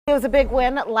It was a big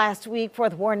win last week for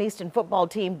the Warren Easton football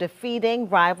team, defeating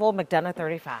rival McDonough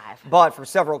 35. But for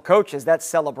several coaches, that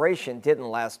celebration didn't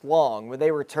last long. When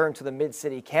they returned to the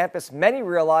Mid-City campus, many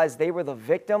realized they were the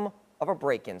victim of a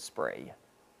break-in spree.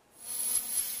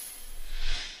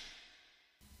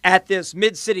 At this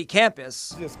Mid-City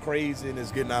campus, It's just crazy and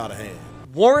it's getting out of hand.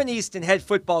 Warren Easton head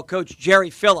football coach Jerry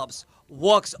Phillips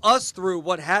walks us through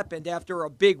what happened after a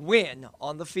big win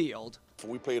on the field.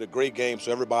 We played a great game,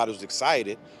 so everybody was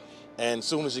excited. And as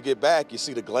soon as you get back, you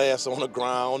see the glass on the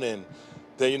ground, and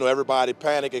then, everybody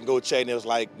panic and go check, and it was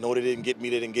like, no, they didn't get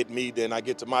me. Then I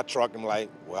get to my truck, and I'm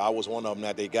like, well, I was one of them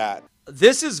that they got.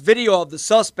 This is video of the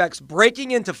suspects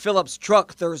breaking into Phillips'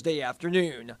 truck Thursday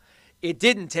afternoon. It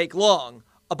didn't take long,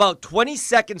 about 20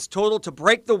 seconds total to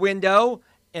break the window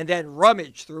and then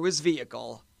rummage through his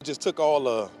vehicle. It just took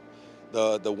all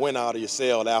the wind out of your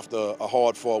sail after a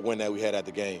hard-fought win that we had at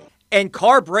the game. And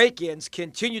car break-ins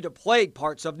continue to plague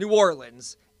parts of New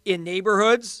Orleans, in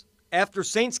neighborhoods, after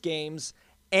Saints games,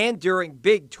 and during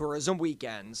big tourism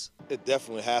weekends. It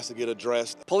definitely has to get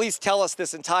addressed. Police tell us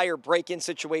this entire break-in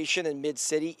situation in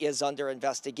Mid-City is under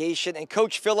investigation, and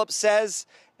Coach Phillips says,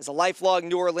 as a lifelong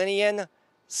New Orleanian,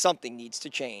 something needs to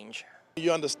change.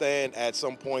 You understand at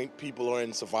some point people are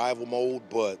in survival mode,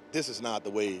 but this is not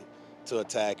the way to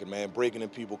attack it, man. Breaking in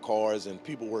people's cars, and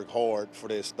people work hard for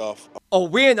their stuff. A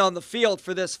win on the field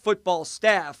for this football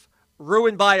staff,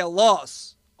 ruined by a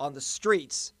loss on the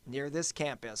streets near this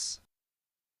campus.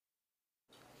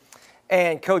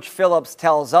 And Coach Phillips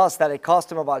tells us that it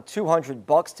cost him about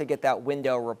 $200 to get that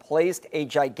window replaced, a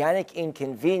gigantic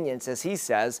inconvenience, as he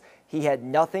says he had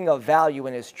nothing of value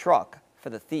in his truck for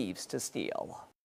the thieves to steal.